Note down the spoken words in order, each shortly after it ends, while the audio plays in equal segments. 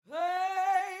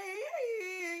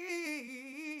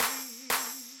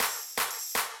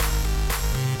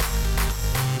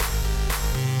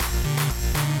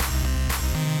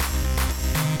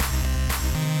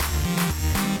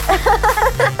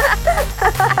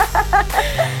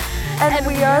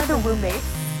We are the roommates.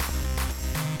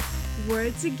 We're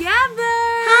together!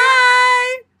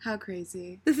 Hi! How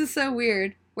crazy. This is so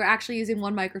weird. We're actually using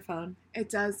one microphone. It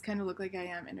does kind of look like I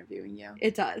am interviewing you.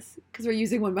 It does. Because we're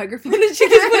using one microphone and she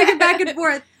keeps putting it back and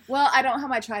forth. Well, I don't have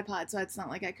my tripod, so it's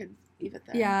not like I could leave it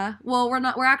there. Yeah. Well,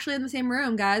 we're actually in the same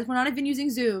room, guys. We're not even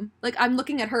using Zoom. Like, I'm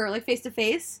looking at her, like, face to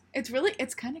face. It's kind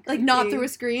of creepy. Like, not through a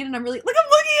screen. And I'm looking at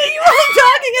you while I'm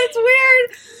talking and it's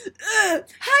weird.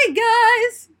 Hi,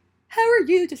 guys. How are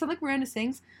you? Does it sound like Miranda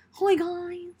sings? Hi,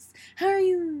 guys. How are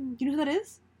you? Do you know who that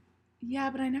is? Yeah,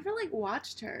 but I never,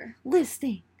 watched her.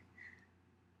 Listening.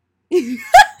 It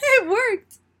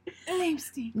worked.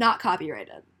 Listening. Not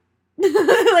copyrighted.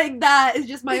 Like, that is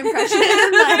just my impression.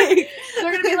 Like,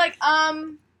 they're gonna be like,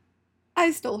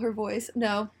 I stole her voice.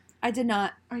 No, I did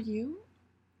not. Are you?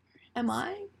 Am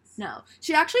I? No.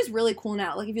 She actually is really cool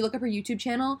now. Like, if you look up her YouTube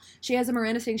channel, she has a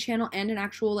Miranda Sings channel and an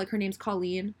actual, her name's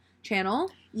Colleen channel.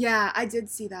 Yeah, I did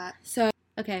see that. So,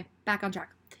 okay, back on track.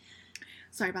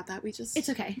 Sorry about that. It's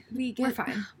okay. We're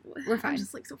fine. We're fine. I'm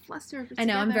just, so flustered. I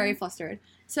know, I'm very flustered.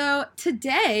 So,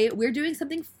 today, we're doing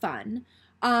something fun.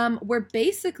 We're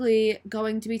basically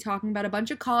going to be talking about a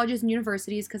bunch of colleges and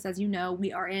universities, because as you know,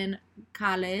 we are in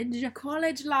college.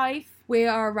 College life. We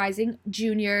are rising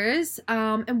juniors,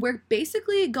 and we're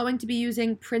basically going to be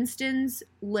using Princeton's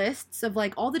lists of,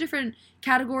 all the different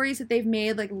categories that they've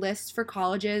made, lists for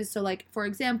colleges. So, for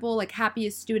example,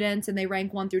 happiest students, and they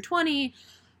rank 1 through 20,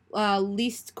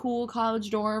 least cool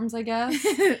college dorms, I guess.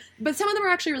 But some of them are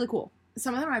actually really cool.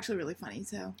 Some of them are actually really funny,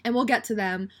 too. And we'll get to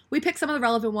them. We picked some of the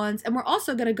relevant ones, and we're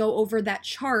also going to go over that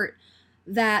chart,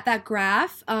 that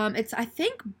graph. I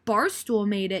think Barstool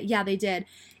made it. Yeah, they did.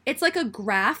 It's like a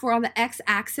graph where on the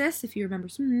x-axis, if you remember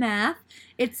some math,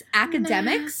 it's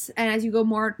academics. And as you go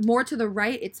more to the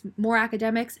right, it's more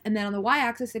academics. And then on the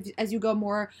y-axis, as you go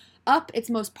more up,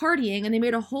 it's most partying. And they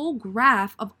made a whole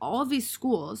graph of all of these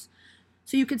schools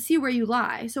so you could see where you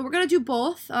lie. So we're going to do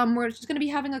both. We're just going to be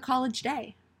having a college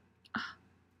day.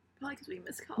 Probably because we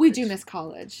miss college. We do miss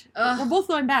college. We're both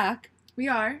going back. We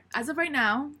are, as of right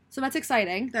now. So that's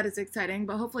exciting. That is exciting,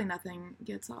 but hopefully nothing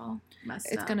gets all messed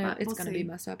up. It's gonna be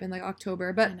messed up in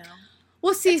October, but I know.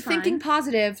 We'll see. It's Thinking fine.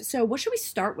 positive. So what should we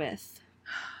start with?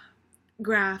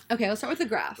 Graph. Okay, let's start with the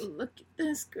graph. Look at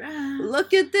this graph.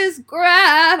 Look at this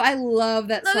graph. I love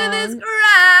that song. Look at this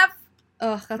graph.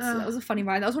 Ugh, that was a funny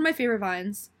vine. That was one of my favorite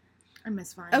vines. I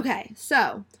miss Vine. Okay,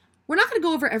 so we're not going to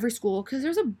go over every school because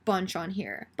there's a bunch on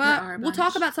here. But we'll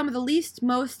talk about some of the least,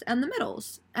 most, and the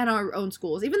middles and our own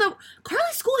schools. Even though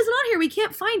Carly's school isn't on here, we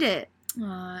can't find it.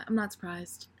 I'm not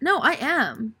surprised. No, I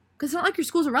am. Because it's not like your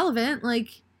school's irrelevant.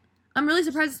 I'm really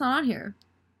surprised it's not on here.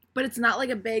 But it's not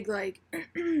a big,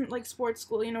 sports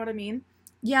school, you know what I mean?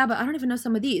 Yeah, but I don't even know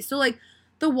some of these. So,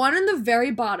 the one in the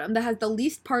very bottom that has the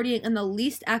least partying and the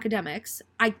least academics,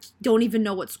 I don't even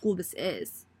know what school this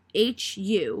is.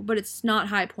 HU, but it's not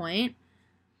High Point.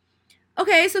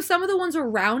 Okay, so some of the ones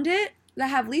around it that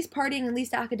have least partying and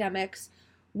least academics,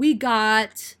 we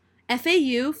got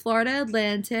FAU, Florida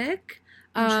Atlantic,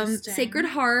 Sacred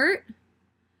Heart.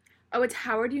 Oh, it's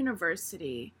Howard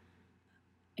University.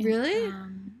 Really?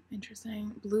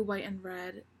 Interesting. Blue, white, and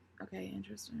red. Okay,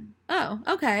 interesting. Oh,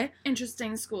 okay.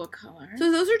 Interesting school color.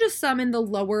 So those are just some in the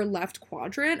lower left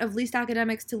quadrant of least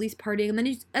academics to least partying. And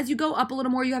then as you go up a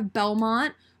little more, you have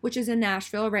Belmont, which is in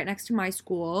Nashville, right next to my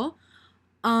school.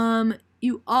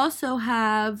 You also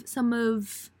have some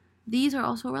of these are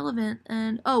also relevant.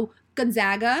 And,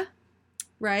 Gonzaga,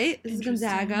 right? This is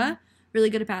Gonzaga.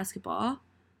 Really good at basketball.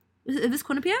 Is this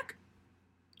Quinnipiac?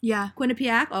 Yeah.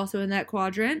 Quinnipiac, also in that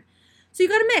quadrant. So you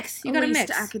got a mix.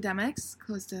 Least academics,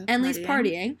 close to and partying. Least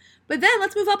partying. But then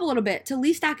let's move up a little bit to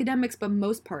least academics but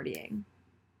most partying.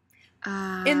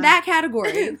 In that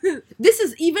category, this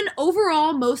is even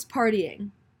overall most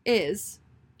partying is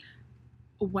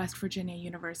West Virginia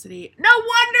University. No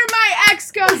wonder my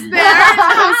ex goes there.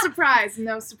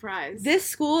 No surprise. This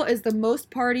school is the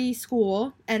most party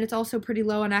school, and it's also pretty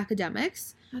low on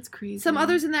academics. That's crazy. Some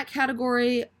others in that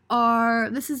category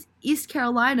this is East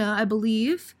Carolina, I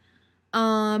believe.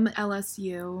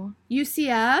 LSU.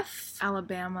 UCF.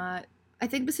 Alabama. I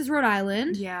think this is Rhode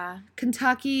Island. Yeah.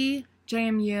 Kentucky.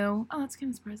 JMU. Oh, that's kind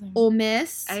of surprising. Ole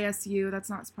Miss. ASU. That's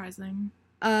not surprising.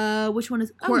 Which one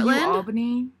is Portland?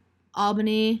 Albany.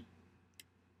 Albany.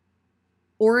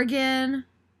 Oregon.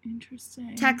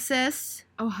 Interesting. Texas.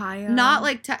 Ohio. Not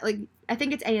I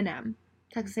think it's A&M.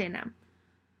 Texas A&M.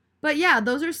 But yeah,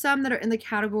 those are some that are in the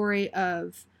category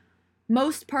of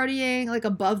most partying,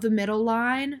 above the middle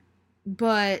line,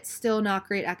 but still not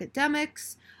great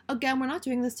academics. Again, we're not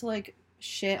doing this to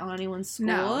shit on anyone's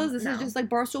schools. This is just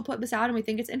Barstool put this out and we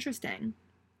think it's interesting.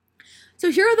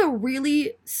 So here are the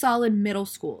really solid middle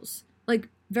schools. Like,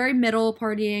 very middle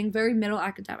partying, very middle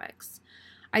academics.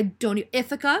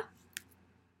 Ithaca.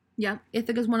 Yep.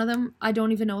 Ithaca's one of them. I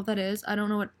don't even know what that is. I don't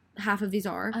know what half of these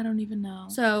are. I don't even know.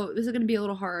 So this is going to be a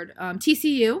little hard.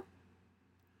 TCU.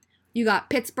 You got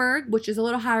Pittsburgh, which is a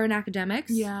little higher in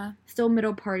academics. Yeah. Still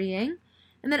middle partying.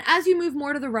 And then as you move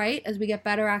more to the right, as we get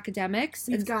better academics,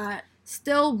 We've it's got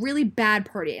still really bad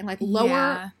partying, like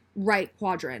lower right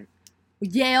quadrant.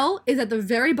 Yale is at the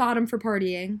very bottom for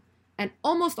partying and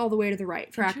almost all the way to the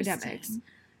right for academics.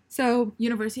 So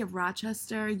University of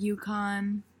Rochester,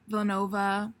 UConn,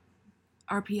 Villanova,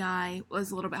 RPI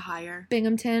was a little bit higher.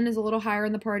 Binghamton is a little higher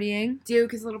in the partying.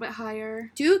 Duke is a little bit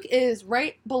higher. Duke is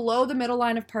right below the middle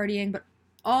line of partying, but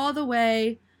all the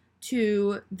way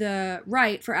to the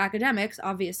right for academics,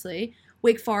 obviously.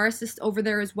 Wake Forest is over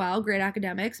there as well. Great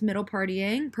academics. Middle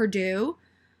partying. Purdue.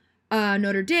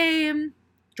 Notre Dame.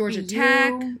 Georgia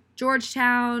Tech.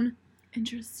 Georgetown.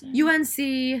 Interesting.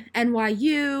 UNC.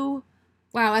 NYU.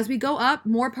 Wow, as we go up,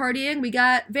 more partying. We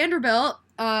got Vanderbilt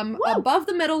above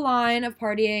the middle line of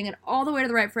partying and all the way to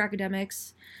the right for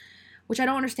academics, which I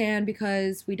don't understand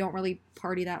because we don't really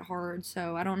party that hard,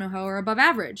 so I don't know how we're above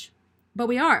average. But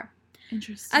we are.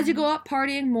 Interesting. As you go up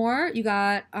partying more, you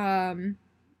got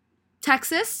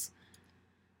Texas,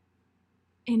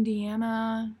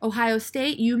 Indiana, Ohio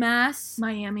State, UMass,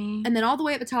 Miami. and then all the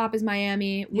way at the top is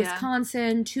Miami,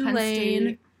 Wisconsin,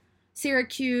 Tulane,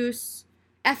 Syracuse,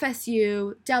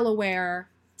 FSU, Delaware,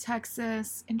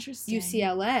 Texas. Interesting.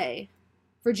 UCLA,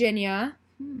 Virginia.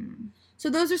 So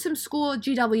those are some school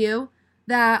GW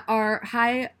that are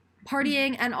high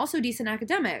partying and also decent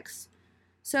academics.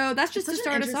 So that's just to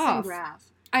start us off. Graph.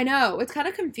 I know. It's kind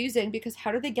of confusing because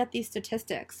how do they get these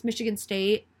statistics? Michigan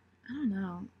State. I don't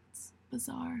know. It's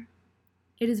bizarre.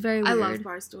 It is very weird. I love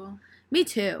Barstool. Me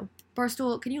too.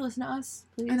 Barstool, can you listen to us,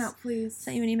 please? I know, please.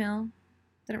 Sent you an email.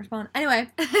 Didn't respond. Anyway,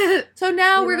 so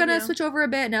now we're going to switch over a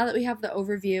bit, now that we have the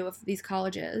overview of these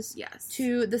colleges, yes,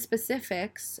 to the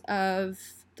specifics of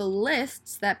the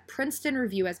lists that Princeton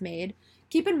Review has made.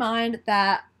 Keep in mind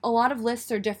that a lot of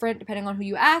lists are different depending on who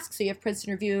you ask. So you have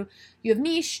Princeton Review, you have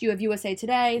Niche, you have USA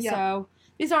Today. Yep. So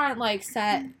these aren't like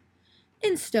set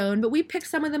in stone, but we picked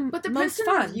some of them But the most Princeton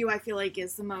fun. Review, I feel like,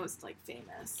 is the most like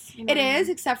famous. You know It is,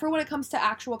 except for when it comes to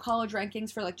actual college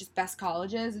rankings for like just best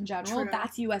colleges in general. True.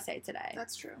 That's USA Today.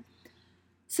 That's true.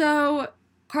 So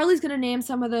Carly's gonna name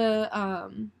some of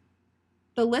the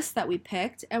lists that we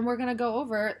picked, and we're gonna go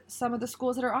over some of the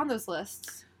schools that are on those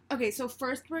lists. Okay, so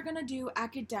first we're going to do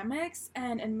academics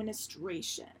and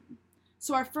administration.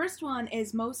 So our first one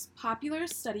is most popular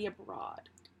study abroad.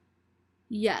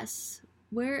 Yes.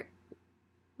 Why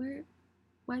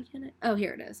can't I? Oh,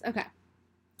 here it is. Okay.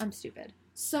 I'm stupid.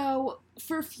 So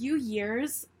for a few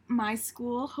years, my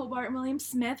school, Hobart William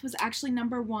Smith, was actually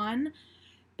number 1,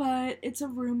 but it's a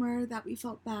rumor that we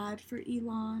felt bad for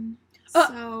Elon.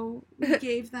 So we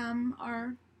gave them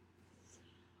our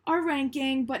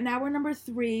ranking, but now we're number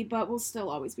 3, but we'll still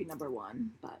always be number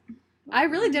 1. But I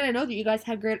really didn't know that you guys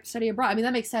had great study abroad. I mean,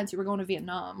 that makes sense. You were going to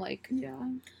Vietnam. Like, yeah.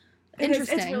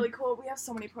 Interesting. It's really cool. We have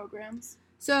so many programs.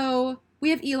 So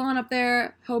we have Elon up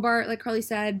there, Hobart, like Carly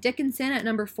said, Dickinson at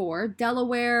number 4,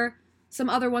 Delaware, some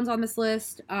other ones on this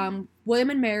list, William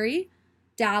and Mary,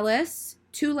 Dallas,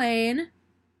 Tulane,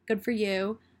 good for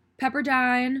you,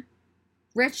 Pepperdine,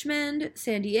 Richmond,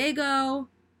 San Diego.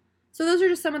 So those are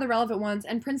just some of the relevant ones,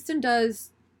 and Princeton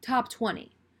does top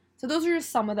 20. So those are just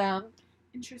some of them.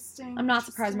 Interesting. I'm not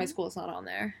surprised my school's not on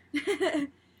there.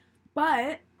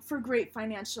 But for great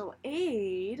financial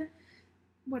aid,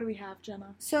 what do we have,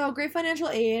 Jenna? So great financial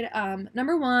aid,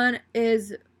 number 1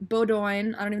 is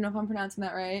Bowdoin. I don't even know if I'm pronouncing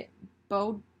that right.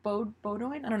 Bowdoin?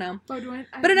 I don't know. Bowdoin.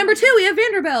 But at number 2, we have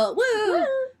Vanderbilt. Woo! Woo!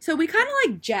 So we kind of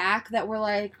like Jack that we're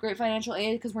like great financial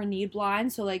aid because we're need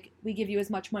blind. So like we give you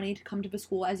as much money to come to the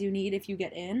school as you need if you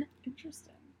get in.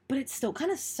 Interesting. But it still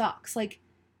kind of sucks. Like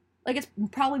it's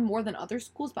probably more than other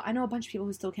schools, but I know a bunch of people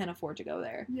who still can't afford to go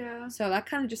there. Yeah. So that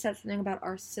kind of just says something about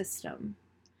our system.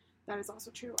 That is also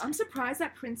true. I'm surprised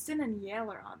that Princeton and Yale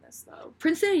are on this, though.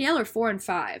 Princeton and Yale are 4 and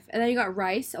 5. And then you got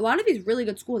Rice. A lot of these really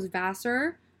good schools.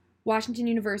 Vassar, Washington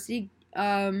University,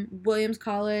 Williams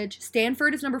College.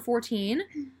 Stanford is number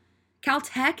 14.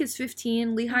 Caltech is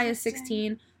 15. Lehigh is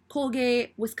 16.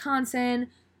 Colgate, Wisconsin.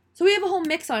 So we have a whole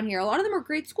mix on here. A lot of them are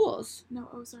great schools. No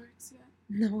Ozarks yet.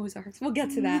 No Ozarks. We'll get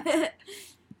to that.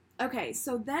 Okay,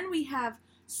 so then we have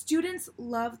students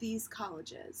love these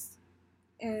colleges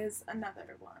is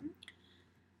another one.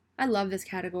 I love this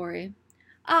category.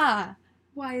 Why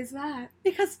is that?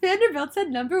 Because Vanderbilt's at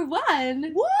number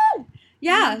 1. Woo!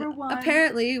 Yeah, Number 1.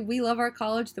 Apparently we love our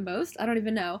college the most. I don't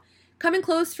even know. Coming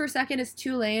close for second is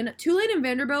Tulane. Tulane and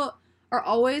Vanderbilt are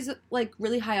always, like,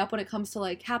 really high up when it comes to,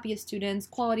 like, happiest students,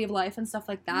 quality of life, and stuff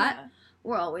like that. Yeah.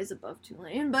 We're always above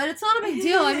Tulane, but it's not a big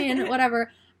deal. I mean,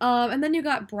 whatever. And then you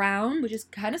got Brown, which is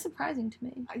kind of surprising to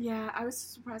me. Yeah, I was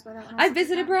surprised by that one. I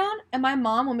visited Brown, and my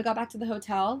mom, when we got back to the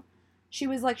hotel, she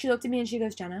was like, she looked at me and she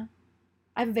goes, Jenna,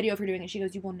 I have a video of her doing it. She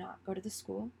goes, you will not go to this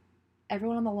school.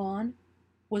 Everyone on the lawn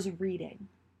was reading.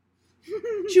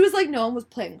 She was like, no one was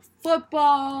playing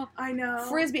football, I know.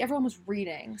 frisbee, everyone was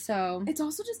reading. So It's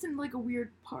also just in, like, a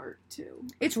weird part, too.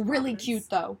 it's really Province. cute,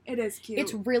 though. It is cute.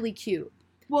 It's really cute.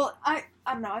 Well, I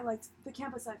don't know. I liked the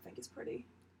campus. I think is pretty.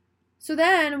 So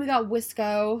then we got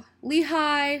Wisco,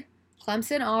 Lehigh,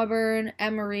 Clemson, Auburn,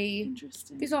 Emory.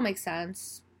 Interesting. These all make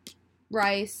sense.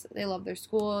 Rice, they love their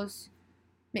schools.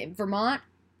 Vermont.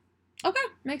 Okay,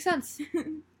 makes sense.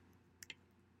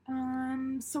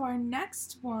 So our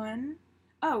next one,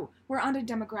 oh, we're on to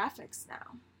demographics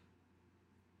now.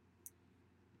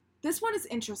 This one is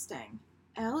interesting.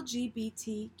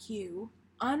 LGBTQ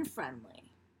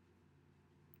unfriendly.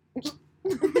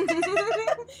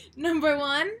 Number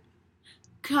 1,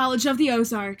 College of the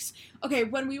Ozarks. Okay,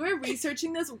 when we were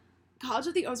researching this, College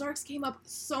of the Ozarks came up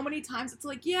so many times. It's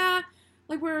like, yeah,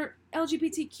 like we're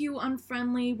LGBTQ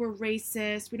unfriendly, we're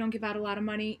racist, we don't give out a lot of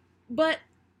money, but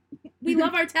we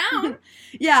love our town.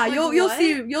 Yeah, Like,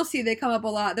 you'll see they come up a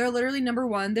lot. They're literally number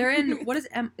 1. They're in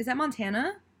is that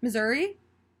Montana? Missouri?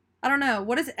 I don't know.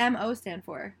 What does MO stand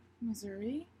for?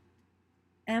 Missouri?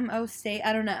 MO State?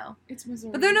 I don't know. It's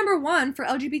Missouri. But they're number 1 for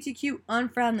LGBTQ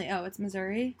unfriendly. Oh, it's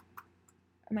Missouri?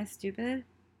 Am I stupid?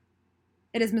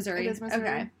 It is Missouri. It is Missouri.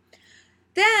 Okay.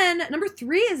 Then number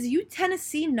 3 is U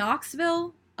Tennessee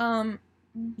Knoxville.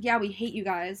 Yeah, we hate you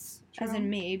guys, as True. in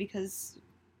me, because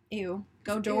ew,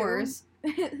 go Ew. Doors.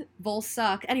 Vols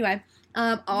suck. Anyway,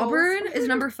 Auburn is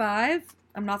number 5.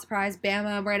 I'm not surprised.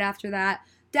 Bama right after that.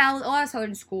 Dallas, a lot of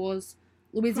southern schools.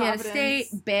 Louisiana Providence.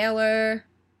 State, Baylor,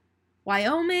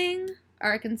 Wyoming,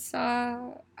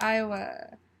 Arkansas,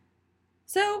 Iowa.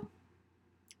 So,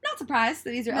 not surprised that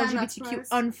these are No, not LGBTQ surprised.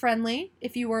 unfriendly.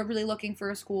 If you were really looking for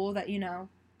a school that,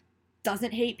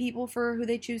 doesn't hate people for who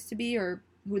they choose to be or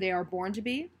who they are born to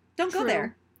be, don't go True.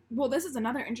 there. Well, this is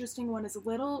another interesting one, is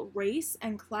little race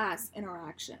and class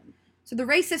interaction. So the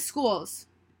racist schools.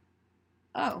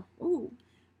 Oh, Ooh,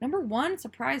 number 1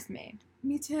 surprised me.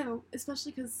 me too.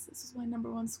 Especially because this is my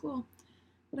number 1 school.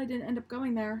 But I didn't end up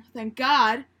going there. Thank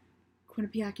God.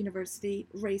 Quinnipiac University,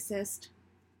 racist.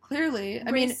 Clearly.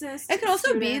 I mean, Racist it could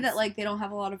also be students. that, like, they don't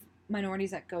have a lot of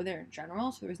minorities that go there in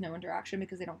general, so there was no interaction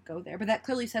because they don't go there. But that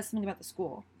clearly says something about the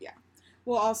school.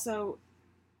 Well, also,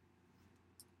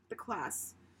 the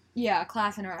class. Yeah,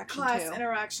 class interaction, Class too.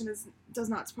 interaction does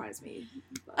not surprise me.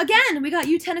 But Again, we got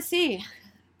U Tennessee.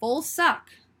 Vols suck.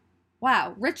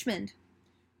 Wow. Richmond.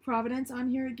 Providence on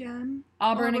here again.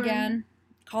 Auburn Auburn. again.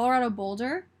 Colorado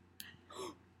Boulder.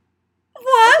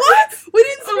 What? We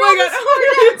didn't scroll Oh my this God. far Oh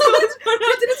my down. God.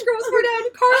 We didn't scroll this far down.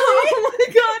 Carly. Oh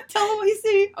my God. Tell them what you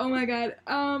see. Oh my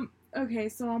God. Okay,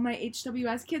 so all my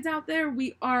HWS kids out there,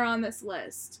 we are on this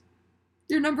list.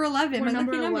 You're number 11. We're my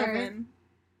number lucky 11.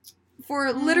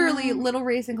 For literally little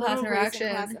race and class Little race interaction.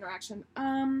 and class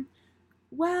interaction.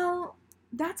 Well,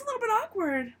 that's a little bit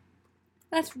awkward.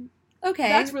 That's okay.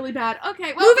 That's really bad.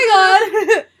 Okay, well, Moving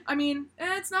on. I mean,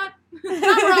 it's not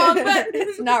wrong, but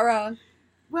it's not wrong.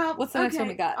 well, What's the next one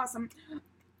okay, we got? Awesome.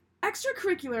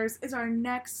 Extracurriculars is our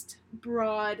next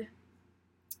broad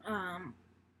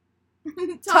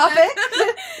Topic.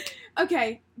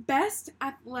 Okay, best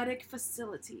athletic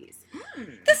facilities.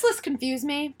 This list confused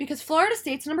me because Florida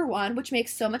State's number 1, which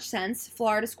makes so much sense.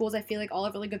 Florida schools, I feel like, all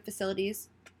have really good facilities.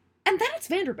 And then it's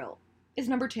Vanderbilt is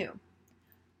number 2,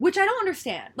 which I don't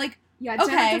understand. Like, Yeah,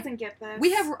 Jenna Okay. doesn't get this.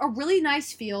 we have a really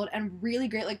nice field and really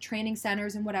great, like, training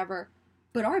centers and whatever,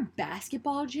 but our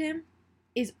basketball gym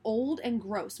is old and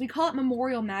gross. We call it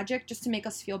Memorial Magic just to make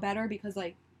us feel better because,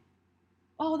 like,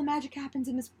 oh, the magic happens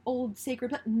in this old sacred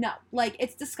place. No, like,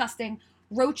 it's disgusting.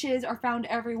 Roaches are found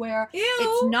everywhere. Ew.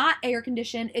 It's not air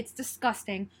conditioned. It's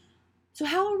disgusting. So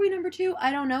how are we number 2?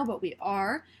 I don't know, but we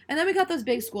are. And then we got those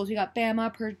big schools. We got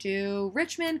Bama, Purdue,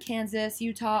 Richmond, Kansas,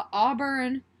 Utah,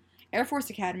 Auburn, Air Force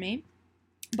Academy,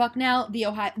 Bucknell, the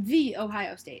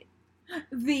Ohio State.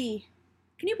 The.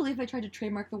 Can you believe I tried to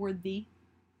trademark the word "the"?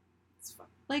 It's fun.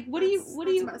 Like, what That's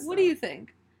messed do you up.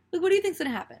 think? Like, what do you think's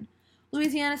gonna happen?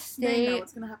 Louisiana They know State.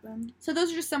 what's gonna happen. So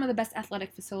those are just some of the best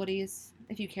athletic facilities,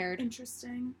 if you cared.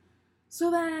 Interesting. So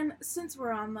then, since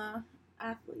we're on the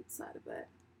athlete side of it,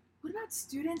 what about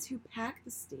students who pack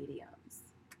the stadiums?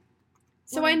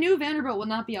 So I knew Vanderbilt would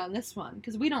not be on this one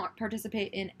because we don't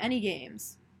participate in any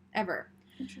games ever.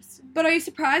 Interesting. But are you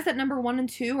surprised that number 1 and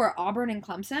 2 are Auburn and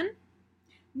Clemson?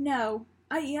 No.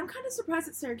 I am kind of surprised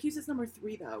that Syracuse is number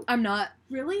 3, though. I'm not.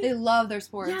 Really? They love their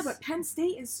sports. Yeah, but Penn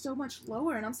State is so much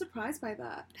lower, and I'm surprised by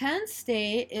that. Penn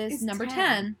State is It's number 10.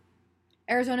 10.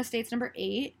 Arizona State's number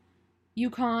 8.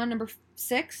 UConn, number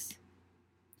 6.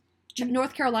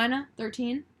 North Carolina,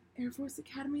 13. Air Force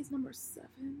Academy is number 7.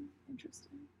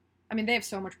 Interesting. I mean, they have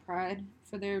so much pride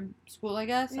for their school, I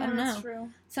guess. I don't know. that's true.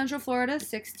 Central Florida,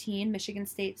 16. Michigan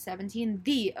State, 17.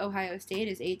 The Ohio State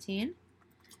is 18.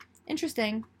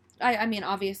 Interesting. I mean,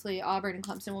 obviously, Auburn and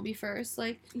Clemson will be first.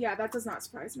 Like, Yeah, that does not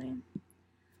surprise me.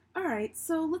 All right,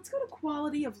 so let's go to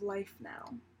quality of life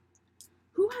now.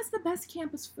 Who has the best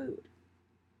campus food?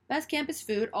 best campus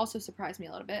food also surprised me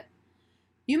a little bit.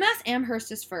 UMass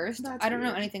Amherst is first. That's I don't know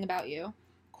weird. anything about you.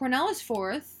 Cornell is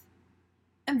fourth.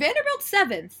 And Vanderbilt's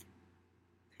seventh.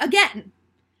 Again,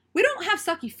 we don't have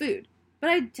sucky food, but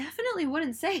I definitely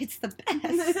wouldn't say it's the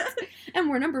best. And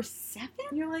we're number 7?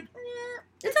 You're like,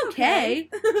 It's okay.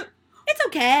 It's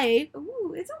okay.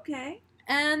 Ooh, it's okay.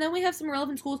 And then we have some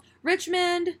relevant schools.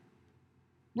 Richmond,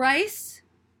 Rice,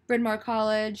 Bryn Mawr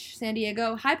College, San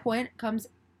Diego. High Point comes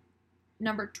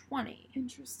number 20.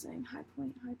 Interesting. High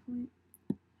Point.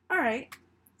 All right.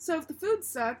 So if the food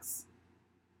sucks,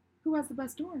 who has the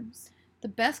best dorms? The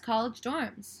best college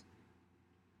dorms.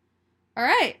 All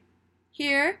right.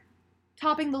 Here,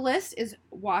 topping the list is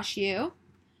Wash U.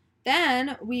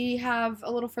 Then we have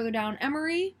a little further down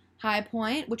Emory, High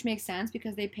Point, which makes sense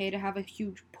because they pay to have a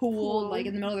huge pool like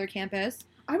in the middle of their campus.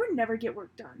 I would never get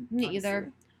work done. Me honestly.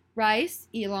 either. Rice,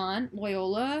 Elon,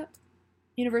 Loyola,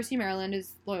 University of Maryland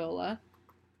is Loyola.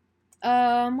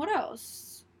 What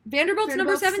else? Vanderbilt's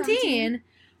number Vanderbilt's 17.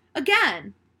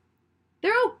 Again,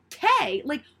 they're okay.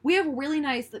 Like, we have really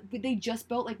nice, they just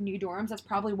built, like, new dorms. That's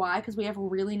probably why, because we have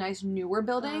really nice newer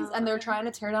buildings, and they're Okay. trying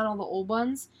to tear down all the old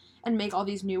ones and make all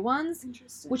these new ones,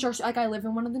 Interesting. which are, like, I live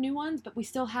in one of the new ones, but we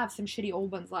still have some shitty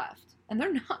old ones left, and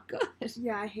they're not good.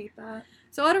 Yeah, I hate that.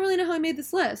 So I don't really know how I made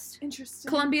this list. Interesting.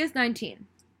 Columbia's 19.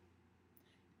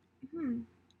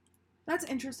 That's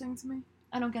interesting to me.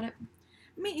 I don't get it.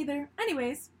 Me either.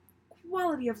 Anyways,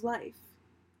 quality of life.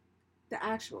 The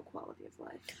actual quality of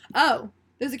life. Oh,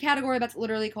 there's a category that's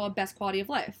literally called best quality of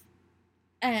life.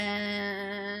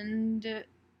 And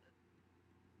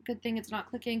good thing it's not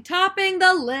clicking. Topping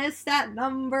the list at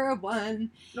number 1.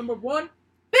 Number 1.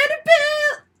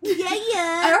 Vanderbilt!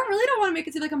 Yeah. I really don't want to make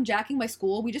it seem like I'm jacking my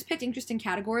school. We just picked interesting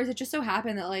categories. It just so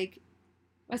happened that, like,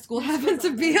 my school Your happens school's to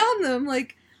on be on them.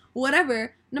 Like,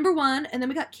 whatever. Number 1. And then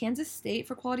we got Kansas State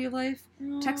for quality of life.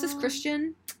 Texas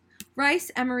Christian.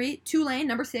 Rice, Emory, Tulane,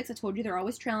 number 6. I told you they're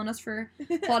always trailing us for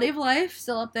quality of life.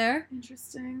 Still up there.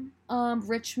 Interesting.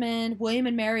 Richmond, William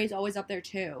and Mary is always up there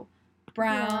too.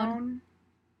 Brown,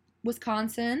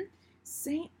 Wisconsin,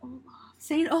 St. Olaf.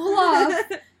 St.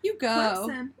 Olaf. You go.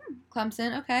 Clemson.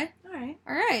 Clemson. Okay. All right.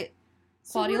 All right.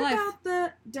 Quality so of what life. about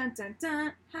the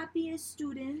dun happiest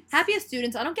students? Happiest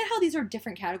students. I don't get how these are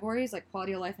different categories, like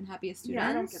quality of life and happiest students. Yeah,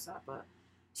 I don't get that, but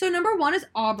So number 1 is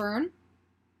Auburn,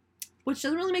 which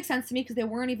doesn't really make sense to me because they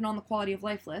weren't even on the quality of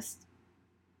life list.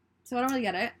 So I don't really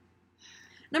get it.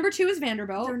 Number 2 is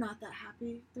Vanderbilt. they're not that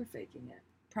happy. They're faking it.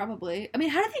 Probably. I mean,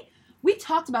 how did they... We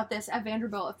talked about this at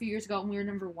Vanderbilt a few years ago when we were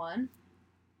number 1.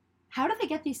 How did they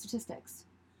get these statistics?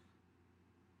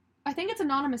 I think it's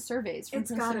anonymous surveys from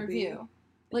It's Princeton gotta be. Review.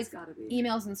 Like, It's gotta be.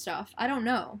 emails and stuff. I don't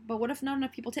know. But what if not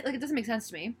enough people take... Like, it doesn't make sense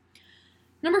to me.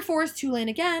 Number 4 is Tulane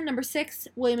again. Number 6,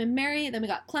 William and Mary. Then we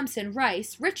got Clemson,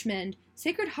 Rice, Richmond,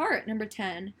 Sacred Heart, number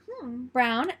 10.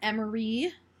 Brown,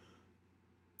 Emory,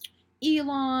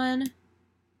 Elon.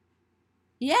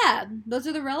 Yeah, those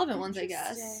are the relevant ones, I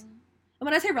guess. Interesting. And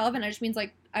when I say relevant, I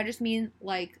just mean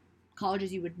like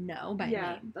colleges you would know by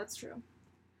Yeah, name. that's true.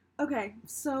 Okay,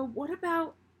 so what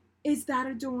about, is that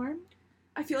a dorm?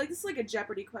 I feel like this is like a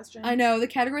Jeopardy question. I know, the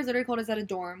category is literally called Is That a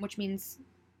Dorm, which means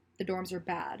the dorms are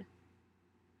bad.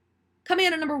 Coming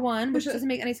in at number 1, which doesn't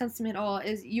make any sense to me at all,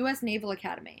 is U.S. Naval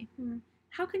Academy.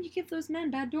 How can you give those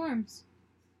men bad dorms?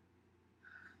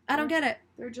 I don't get it.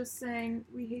 They're just saying,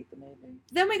 we hate the Navy.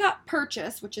 Then we got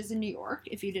Purchase, which is in New York,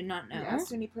 if you did not know. Yeah,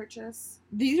 SUNY Purchase.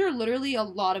 These are literally a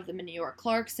lot of them in New York.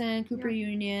 Clarkson, Cooper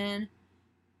Union,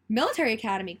 Military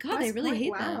Academy. God, they West really Point,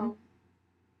 hate wow. them.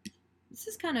 This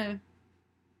is kind of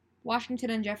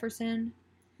Washington and Jefferson,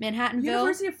 Manhattanville.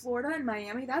 University of Florida and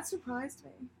Miami, that surprised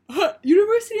me.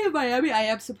 University of Miami, I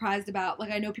am surprised about.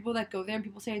 Like, I know people that go there and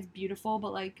people say it's beautiful,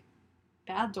 but, like,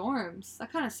 bad dorms.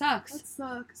 That kind of sucks. That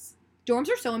sucks. Dorms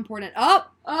are so important. Oh,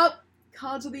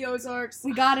 College of the Ozarks.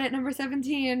 we got it. Number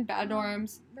 17, bad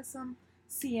dorms. Miss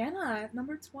Sienna,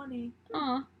 number 20.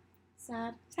 Aw,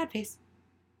 Sad. sad face.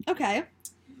 Okay.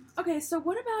 Okay, so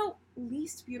what about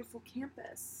least beautiful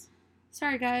campus?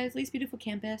 Sorry, guys. Least beautiful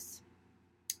campus.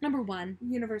 Number 1.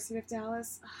 University of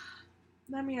Dallas.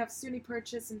 Then we have SUNY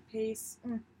Purchase and Pace.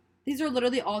 These are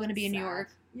literally all going to be in New Sad. York.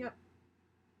 Yep.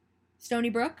 Stony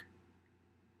Brook,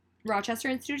 Rochester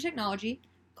Institute of Technology,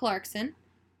 Clarkson,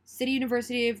 City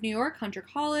University of New York, Hunter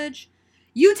College,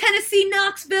 Tennessee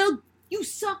Knoxville. You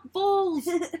suck balls.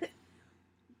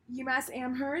 UMass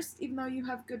Amherst, even though you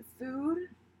have good food,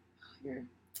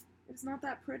 it's not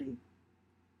that pretty.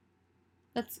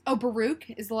 Baruch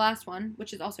is the last one,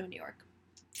 which is also in New York.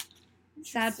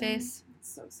 Sad face.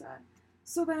 It's so sad.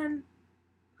 So then,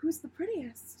 who's the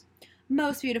prettiest?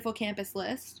 Most beautiful campus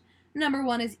list. Number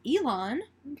 1 is Elon.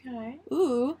 Okay.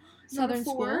 Ooh, Southern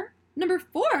School. Number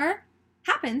 4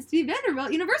 happens to be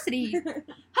Vanderbilt University.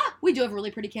 We do have a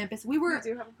really pretty campus. We do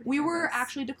have a pretty were campus.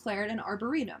 actually declared an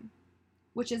arboretum,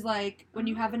 which is like when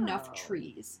you have enough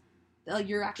trees, like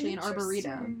you're actually an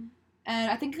arboretum.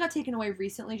 And I think it got taken away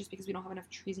recently just because we don't have enough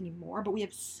trees anymore. But we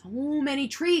have so many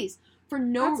trees for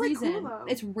no That's, like, reason. cool, though.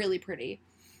 It's really pretty.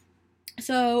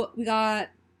 So we got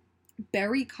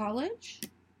Berry College,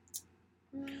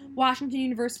 Washington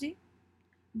University,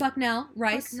 Bucknell,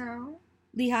 Rice,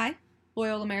 Lehigh,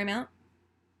 Loyola Marymount.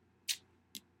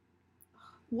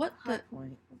 What High the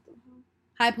Point. What the hell?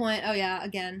 High Point? Oh yeah,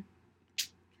 again,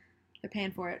 they're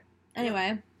paying for it.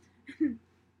 Anyway,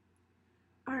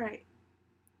 All right.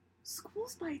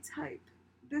 Schools by type.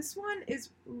 This one is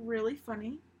really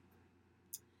funny.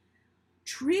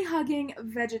 Tree hugging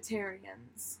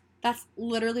vegetarians. that's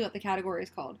literally what the category is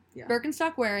called. Yeah.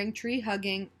 Birkenstock wearing, tree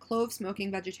hugging, clove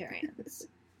smoking vegetarians.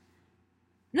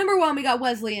 Number 1, we got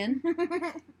Wesleyan,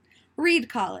 Reed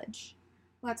College,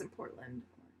 That's in Portland.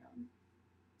 Oregon.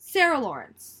 Sarah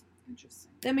Lawrence.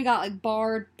 Interesting. Then we got like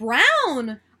Bard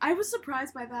Brown. I was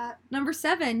surprised by that. Number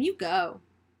 7, you go.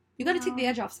 You got to take the Wow.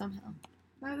 edge off somehow.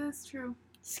 That is true.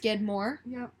 Skidmore,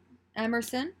 Yep.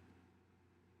 Emerson.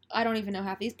 I don't even know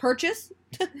half these. Purchase.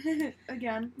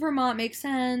 Again. Vermont makes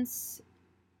sense.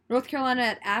 North Carolina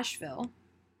at Asheville.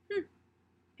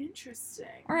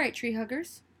 Interesting. All right, tree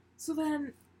huggers. So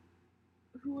then,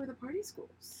 who are the party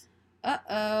schools?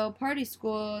 Uh-oh, party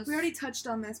schools. We already touched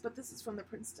on this, but this is from the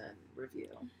Princeton Review.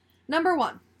 Number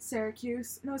 1.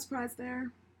 Syracuse. No surprise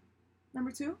there.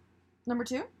 Number 2. Number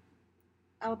 2,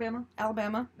 Alabama.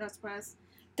 Alabama. No surprise.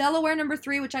 Delaware, number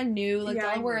 3, which I knew. Like, Yeah,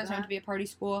 I Delaware knew is going that. to be a party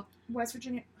school. West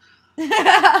Virginia.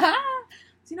 I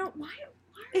So, why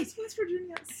is West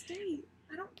Virginia a state?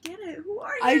 I don't get it. Who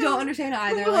are you? don't understand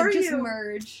either. Who Like, are just you?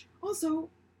 merge. Also,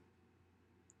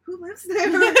 who lives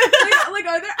there? like,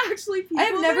 are there actually people I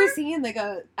have never there? seen, like,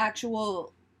 a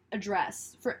actual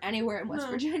address for anywhere in West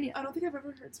No. Virginia. I don't think I've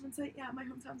ever heard someone say, yeah, my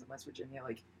hometown's in West Virginia.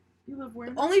 Like, you live where?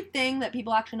 The only thing that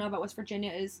people actually know about West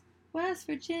Virginia is West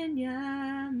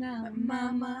Virginia, now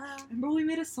mama. Remember we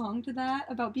made a song to that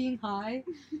about being high?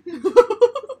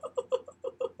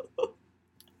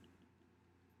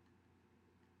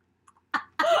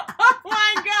 Oh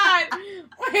my god!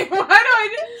 Wait, why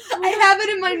do I have it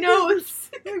in my notes.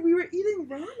 Hey, we were eating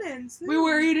ramen too. We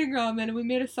were eating ramen and we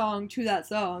made a song to that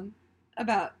song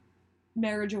about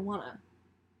marijuana.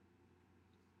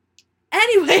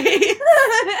 Anyway,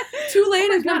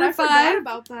 Tulane is number I forgot 5.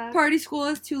 about that. Party school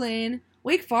is Tulane.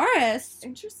 Wake Forest.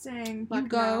 Interesting. You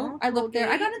go. Bucknell, I looked there.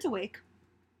 I got Colgate. into Wake.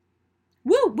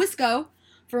 Woo! Wisco.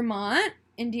 Vermont.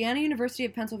 Indiana University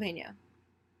of Pennsylvania.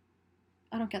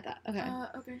 I don't get that. Okay.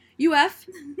 Okay. UF.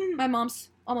 My mom's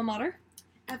alma mater.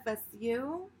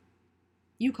 FSU.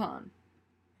 UConn.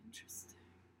 Interesting.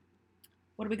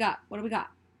 What do we got? What do we got?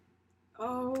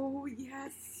 Oh,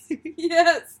 yes.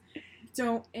 Yes.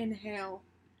 Don't inhale.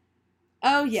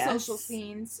 Oh, yes. Social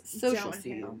scenes. Social Don't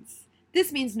inhale. scenes.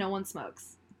 This means no one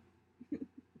smokes.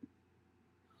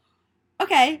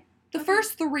 Okay. The Okay.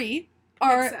 first 3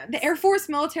 are Makes sense. the Air Force,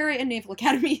 military, and naval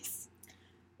academies.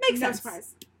 Makes No sense.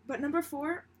 surprise. But number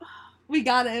 4, We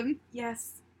got him.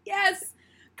 yes. Yes.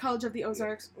 College of the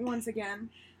Ozarks, once again.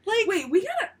 Like, Wait, we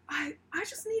gotta, I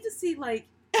just need to see, like,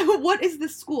 what is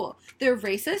this school? They're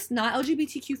racist, not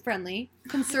LGBTQ friendly,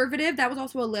 conservative. That was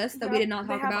also a list that we did not talk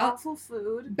they have about. awful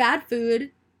food. Bad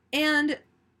food, and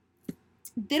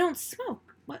they don't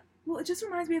smoke. What? Well, it just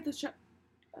reminds me of the show.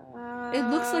 It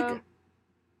looks like.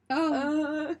 Oh,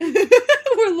 Uh,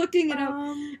 we're looking it up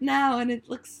now, and it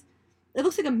looks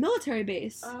like a military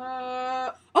base.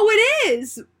 uh, Oh, it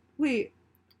is. Wait.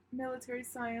 military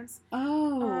science.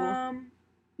 Oh.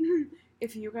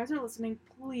 If you guys are listening,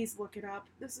 please look it up.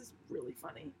 This is really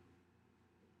funny.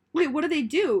 Wait. What do they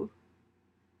do?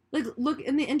 Like, look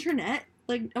in the internet,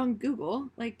 like on Google,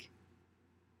 like.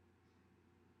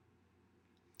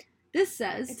 This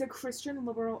says... It's a Christian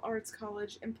liberal arts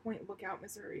college in Point Lookout,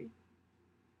 Missouri.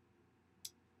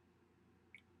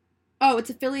 Oh, it's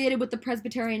affiliated with the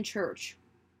Presbyterian Church.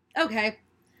 Okay.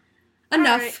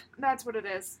 Enough. Alright, that's what it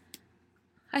is.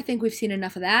 I think we've seen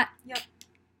enough of that. Yep.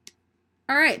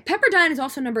 All right. Pepperdine is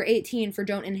also number 18 for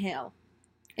Don't Inhale.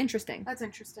 Interesting. That's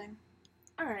interesting.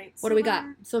 Alright. What do we got?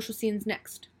 Social scenes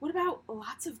next. What about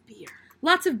lots of beer?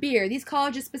 Lots of beer. These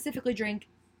colleges specifically drink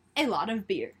a lot of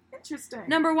beer. Interesting.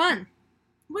 Number 1.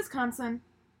 Wisconsin.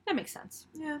 That makes sense.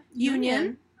 Yeah.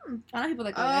 Union. I know people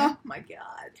that go there. Oh my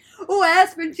god.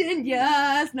 West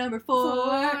Virginia's number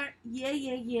 4.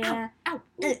 Yeah. Ow.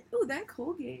 Ooh, then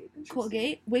Colgate. Interesting.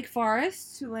 Colgate. Wake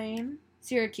Forest. Tulane.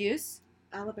 Syracuse.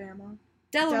 Alabama.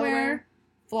 Delaware.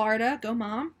 Florida. Go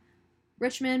Mom.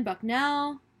 Richmond.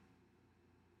 Bucknell.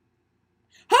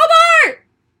 Hobart!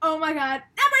 Oh my god.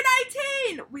 Number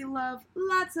 19! We love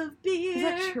lots of beer. Is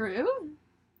that true?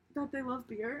 Don't they love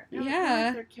beer? Yeah.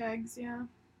 Like their kegs, yeah.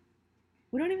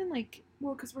 We don't even like...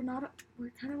 Well, because we're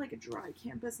kind of like a dry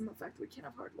campus in the fact that we can't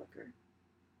have hard liquor.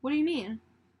 What do you mean?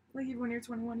 Like, even when you're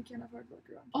 21, you can't have hard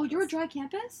liquor on Oh, you're a campus. dry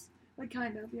campus? Like,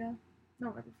 kind of, yeah. No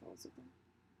one ever follows with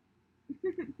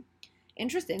them.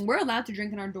 Interesting. We're allowed to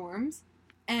drink in our dorms,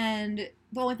 and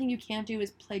the only thing you can't do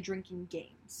is play drinking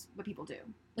games, but people do.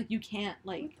 Like, you can't,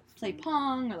 like, play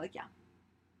Pong, or, like, yeah.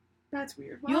 That's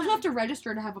weird. You also Why? have to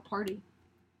register to have a party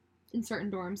in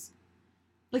certain dorms.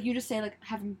 Like, you just say, like,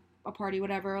 having a party,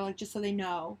 whatever, like, just so they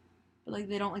know. But, like,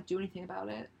 they don't, like, do anything about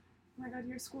it. Oh my god,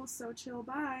 your school's so chill.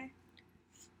 Bye.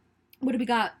 What do we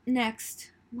got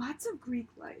next? Lots of Greek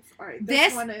life. Alright,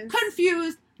 This one is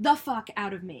confused the fuck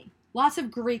out of me. Lots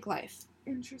of Greek life.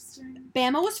 interesting.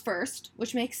 Bama was first,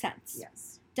 which makes sense.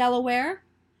 Yes. Delaware.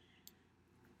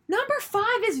 Number 5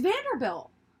 is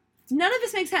Vanderbilt. None of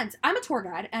this makes sense. I'm a tour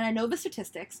guide, and I know the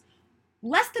statistics.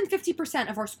 Less than 50%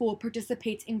 of our school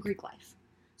participates in Greek life.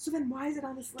 So then why is it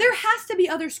on this list? There has to be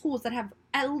other schools that have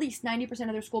at least 90%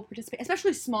 of their school participate,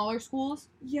 especially smaller schools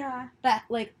Yeah. that,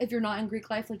 like, if you're not in Greek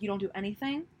life, like, you don't do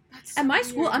anything. That's so At my weird.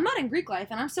 school, I'm not in Greek life,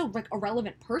 and I'm still, like, a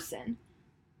relevant person.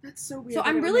 That's so weird. So that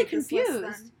I'm it would really make this list confused.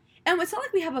 then. And it's not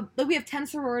like we have 10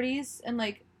 sororities and,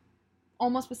 like,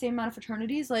 almost the same amount of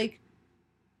fraternities. Like,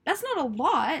 that's not a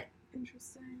lot.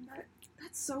 Interesting.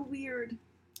 That's so weird.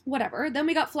 Whatever. Then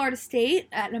we got Florida State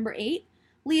at number 8.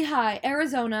 Lehigh,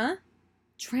 Arizona,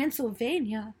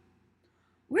 Transylvania.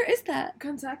 Where is that?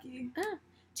 Kentucky.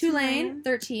 Tulane,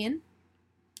 13.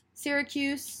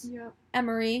 Syracuse, Yep.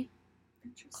 Emory,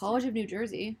 Interesting. College of New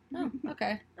Jersey. Oh,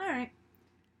 okay. Alright.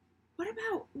 What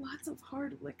about lots of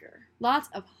hard liquor? Lots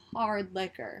of hard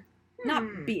liquor. Not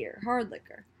Hmm. beer, hard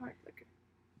liquor. Hard liquor.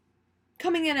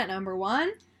 Coming in at number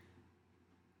 1.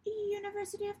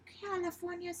 University of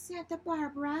California, Santa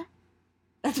Barbara.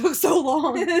 That took so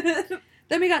long.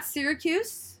 Then we got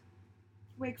Syracuse.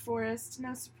 Wake Forest,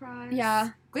 no surprise.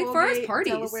 Yeah. Wake Colgate, Forest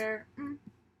parties. Delaware.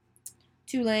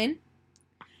 Tulane.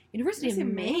 University of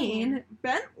Maine.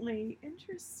 Bentley.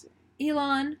 Interesting.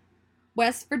 Elon.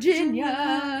 West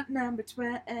Virginia. Number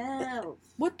 12.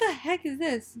 What the heck is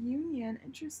this? Union.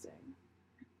 Interesting.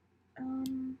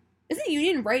 Isn't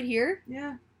Union right here?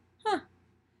 Yeah.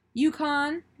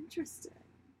 Yukon. Interesting.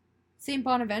 St.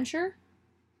 Bonaventure.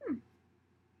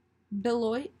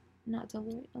 Beloit. Not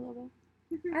Deloitte. I love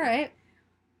it. All right.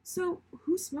 So,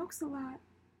 who smokes a lot?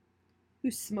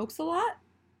 Who smokes a lot?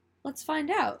 Let's find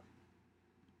out.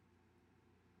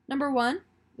 Number 1.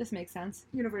 This makes sense.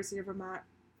 University of Vermont.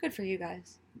 Good for you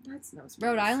guys. That's no surprise.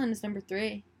 Rhode Island is number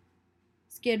 3.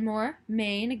 Skidmore.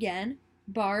 Maine again.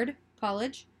 Bard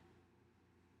College.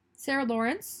 Sarah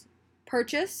Lawrence.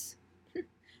 Purchase.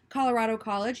 Colorado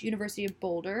College. University of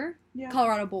Boulder. Yeah.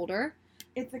 Colorado Boulder.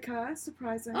 Ithaca.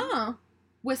 Surprising. Oh.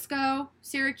 Wisco,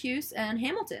 Syracuse, and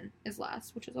Hamilton is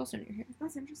last, which is also near here.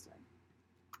 That's interesting.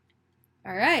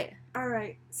 All right.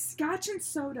 Alright. Scotch and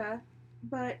soda,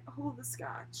 but hold the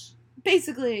scotch.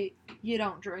 Basically, you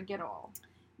don't drink at all.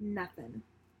 Nothing.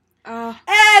 And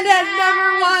at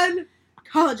number 1,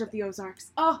 College of the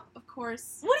Ozarks. Oh, of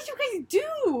course. what did you guys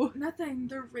do? Nothing.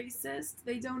 They're racist.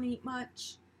 They don't eat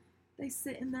much. They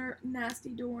sit in their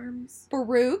nasty dorms.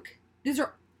 Baruch. These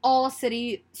are all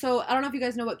city. So I don't know if you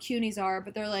guys know what CUNYs are,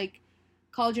 but they're like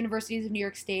college universities of New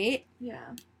York State. Yeah.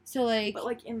 So like But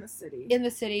like in the city. in the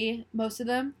city, most of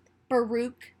them.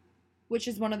 Baruch, which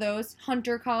is one of those.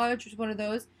 Hunter College, which is one of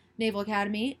those. Naval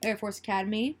Academy, Air Force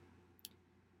Academy.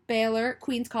 Baylor,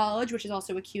 Queens College, which is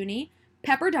also a CUNY.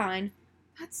 Pepperdine.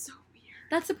 That's so weird.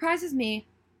 That surprises me.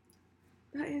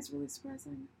 That is really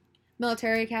surprising.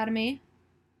 Military Academy.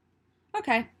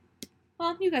 Okay.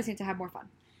 Well, you guys need to have more fun.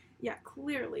 Yeah,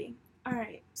 clearly.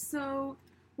 Alright, so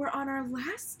we're on our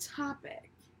last topic.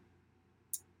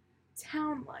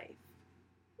 town life.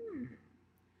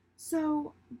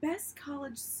 So, best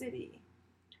college city.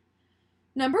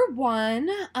 Number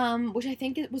 1, which I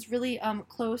think it was really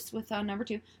close with number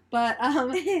 2, but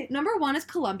number 1 is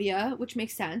Columbia, which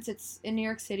makes sense. It's in New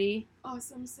York City.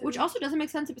 Awesome city. Which also doesn't make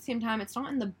sense at the same time. It's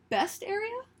not in the best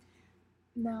area.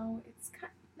 No, it's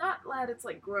not that it's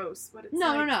like gross, but it's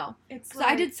No. It's like,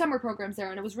 I did summer programs there,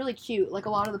 and it was really cute. Like a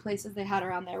lot of the places they had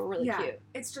around there were really cute.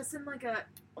 It's just in like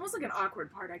almost like an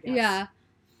awkward part, I guess. Yeah.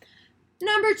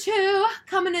 Number 2,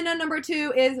 coming in at number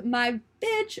 2 is my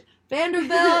bitch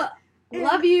Vanderbilt.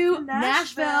 Love you,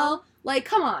 Nashville. Like,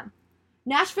 come on.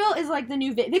 Nashville is like the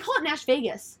new They call it Nash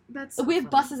Vegas. That's so we have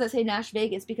funny. buses that say Nash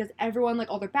Vegas because everyone, like,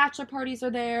 all their bachelor parties are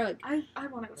there. Like, I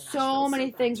want to go to Nashville. So many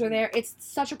things bad. are there. It's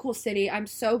such a cool city. I'm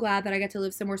so glad that I get to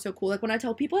live somewhere so cool. Like, when I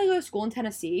tell people I go to school in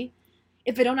Tennessee,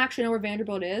 if they don't actually know where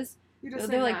Vanderbilt is,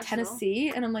 they're like, Nashville.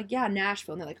 Tennessee? And I'm like, yeah,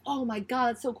 Nashville. And they're like, oh my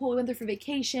god, it's so cool. We went there for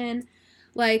vacation.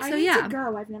 Like, so I need yeah. to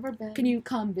go. I've never been. Can you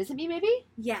come visit me, maybe?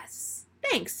 Yes.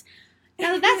 Thanks.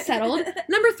 Now that that's settled.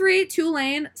 Number 3,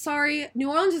 Tulane. Sorry.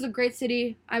 New Orleans is a great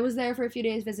city. I was there for a few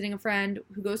days visiting a friend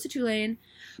who goes to Tulane.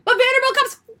 But Vanderbilt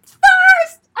comes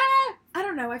first! Ah! I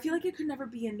don't know. I feel like I could never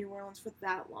be in New Orleans for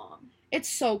that long. It's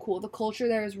so cool. The culture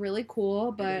there is really cool,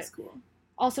 It but is cool.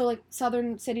 also, like,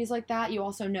 southern cities like that, you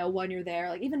also know when you're there.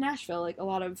 Like, even Nashville, like, a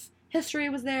lot of history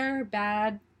was there.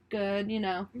 Bad, good, you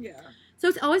know. Yeah. So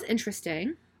it's always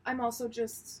interesting. I'm also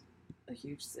just a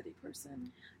huge city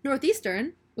person.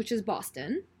 Northeastern, which is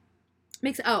Boston,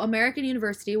 American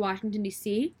University, Washington,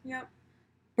 D.C. Yep.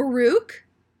 Baruch,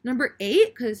 number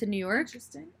 8, because it's in New York.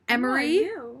 Interesting. Emory.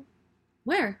 NYU.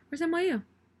 Where's NYU?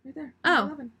 Right there. Oh.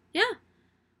 11. Yeah.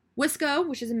 Wisco,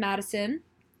 which is in Madison,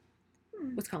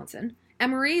 Wisconsin.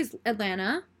 Emory is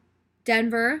Atlanta.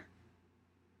 Denver.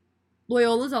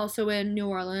 Loyola's also in New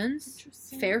Orleans.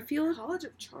 Interesting. Fairfield. College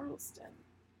of Charleston.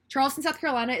 Charleston, South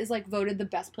Carolina is, like, voted the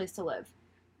best place to live.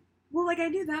 Well, like, I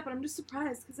knew that, but I'm just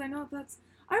surprised because I know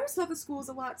I always thought the school was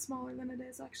a lot smaller than it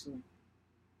is, actually.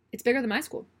 It's bigger than my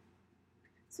school.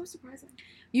 So surprising.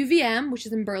 UVM, which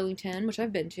is in Burlington, which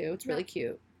I've been to. It's really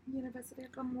cute. University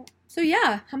of Vermont. So,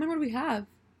 yeah. How many more do we have?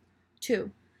 2.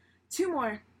 2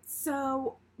 more.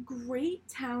 So, great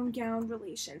town gown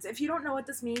relations. If you don't know what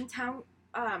this means, town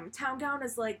gown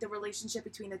is like the relationship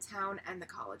between the town and the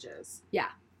colleges.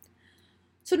 Yeah.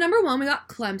 So, number 1, we got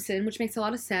Clemson, which makes a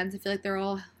lot of sense. I feel like they're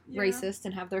all racist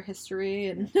and have their history,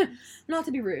 and not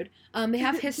to be rude. They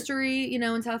have history, you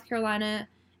know, in South Carolina,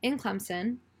 in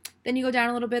Clemson. Then you go down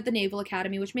a little bit, the Naval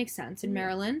Academy, which makes sense, in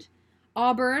Maryland.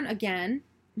 Auburn, again,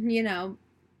 you know,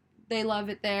 they love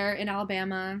it there. In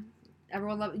Alabama,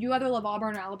 you either love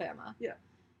Auburn or Alabama. Yeah.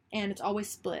 And it's always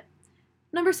split.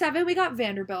 Number 7, we got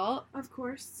Vanderbilt. Of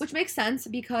course. Which makes sense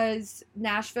because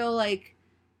Nashville, like,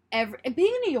 being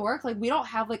in New York, like, we don't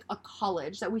have, like, a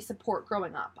college that we support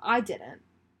growing up. I didn't.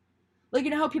 Like, you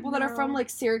know how people that are from, like,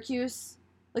 Syracuse,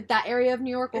 like, that area of New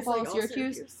York will follow like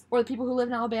Syracuse? Or the people who live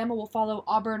in Alabama will follow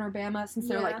Auburn or Bama since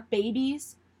they're, like,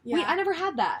 babies? Yeah. I never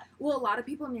had that. Well, a lot of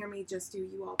people near me just do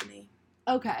UAlbany.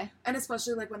 Okay. And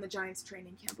especially, like, when the Giants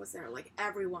training camp was there, like,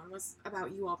 everyone was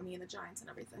about UAlbany and the Giants and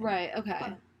everything. Right, okay.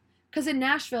 But, because in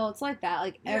Nashville, it's like that.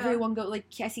 Like, everyone like,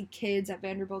 I see kids at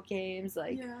Vanderbilt games,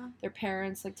 like, their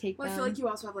parents, like, take them. I feel like you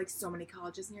also have, like, so many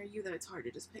colleges near you that it's hard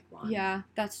to just pick one. Yeah,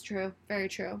 that's true. Very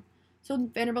true. So,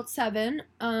 Vanderbilt 7.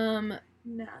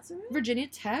 Nazareth? Virginia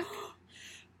Tech.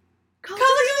 College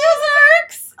of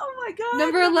Ozarks! Oh my god.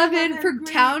 Number 11 for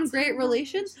town great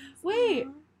relations. Wait.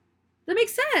 That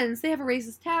makes sense. They have a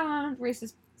racist town,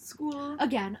 racist school.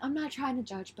 Again, I'm not trying to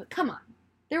judge, but come on.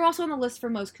 They're also on the list for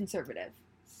most conservative.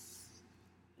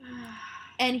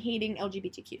 And hating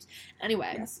LGBTQs.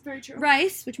 Anyway. Yes, very true.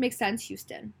 Rice, which makes sense,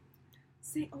 Houston.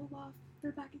 St. Olaf.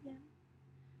 They're back again.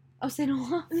 Oh, St.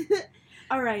 Olaf.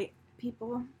 All right,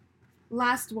 people.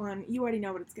 Last one. You already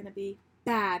know what it's going to be.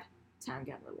 Bad town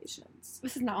gown relations.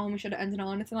 This is not one we should have ended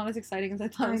on. It's not as exciting as I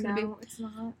thought it was going to be. It's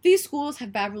not. These schools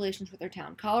have bad relations with their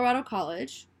town. Colorado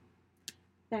College.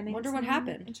 Bennington. Wonder what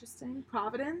happened. Interesting.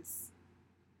 Providence.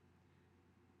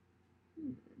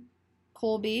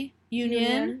 Colby.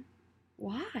 Union.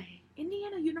 Why?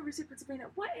 Indiana University of Pennsylvania.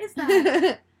 What is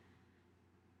that?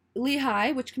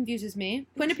 Lehigh, which confuses me.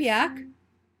 Quinnipiac.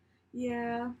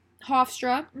 Yeah.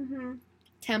 Hofstra. Mm-hmm.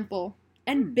 Temple.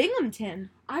 And Binghamton.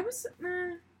 I was...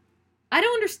 I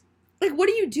don't understand. Like, what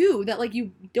do you do that, like,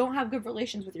 you don't have good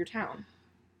relations with your town?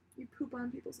 You poop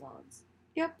on people's lawns.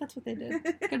 Yep, that's what they did.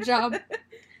 Good job.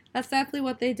 That's definitely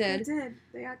what they did. They did.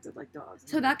 They acted like dogs.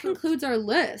 So that concludes our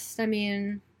list. I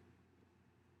mean...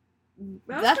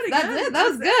 That's pretty good. It. That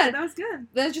was good. That was good.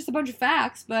 That's just a bunch of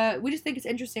facts, but we just think it's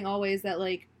interesting always that,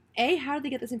 like, A, how did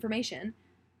they get this information?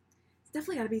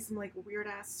 definitely got to be some like weird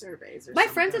ass surveys or My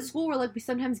something. friends at school were like, we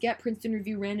sometimes get Princeton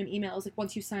Review random emails, like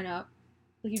once you sign up.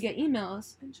 Like you get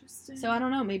emails. Interesting. So I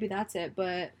don't know, maybe that's it,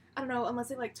 but I don't know, unless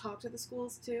they like talk to the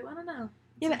schools too. I don't know.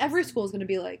 yeah, but every school is gonna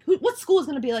be like, what school is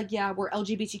gonna be like, yeah, we're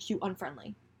LGBTQ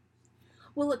unfriendly?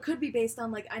 Well, it could be based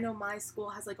on like, I know my school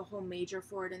has like a whole major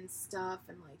for it and stuff,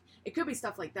 and like it could be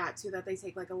stuff like that too, that they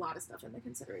take like a lot of stuff into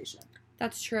consideration.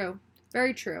 That's true.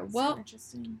 Very true. So Well,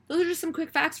 interesting. those are just some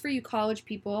quick facts for you college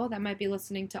people that might be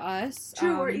listening to us.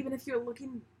 True, or even if you're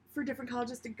looking for different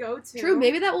colleges to go to. True,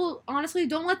 maybe that will, honestly,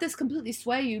 don't let this completely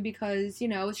sway you because, you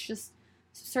know, it's just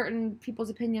certain people's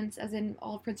opinions, as in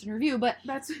all of Princeton Review, but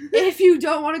That's if you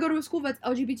don't want to go to a school that's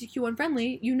LGBTQ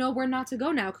unfriendly, you know where not to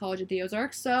go now, College of the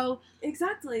Ozarks, so...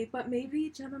 Exactly, but maybe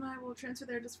Jen and I will transfer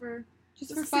there just for for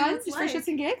see fun, what it's just for like. shits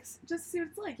and gigs. Just to see what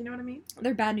it's like, you know what I mean?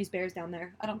 They're bad news bears down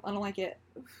there. I don't like it.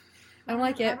 I don't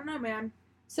like I it. don't know, man.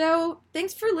 So,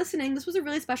 thanks for listening. This was a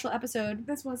really special episode.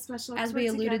 This was special. As we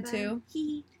alluded to.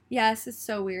 Yes, it's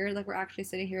so weird. Like, we're actually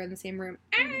sitting here in the same room.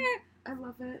 I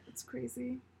love it. It's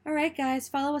crazy. All right, guys.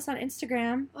 Follow us on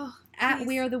Instagram. Oh, At please.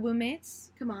 We Are The Wombmates.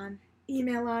 Come on.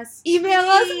 Email us. Email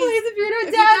us, please, if you're in our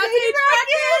If you're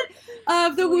dad's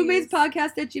not of the Please.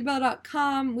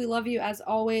 wombmatespodcast@gmail.com. We love you as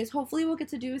always. Hopefully we'll get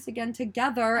to do this again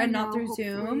together and not through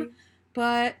Zoom.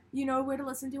 But you know where to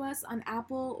listen to us, on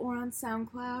Apple or on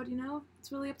SoundCloud. You know,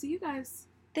 it's really up to you guys.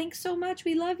 thanks so much.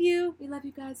 We love you. We love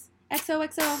you guys.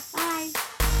 XOXO.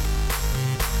 Bye.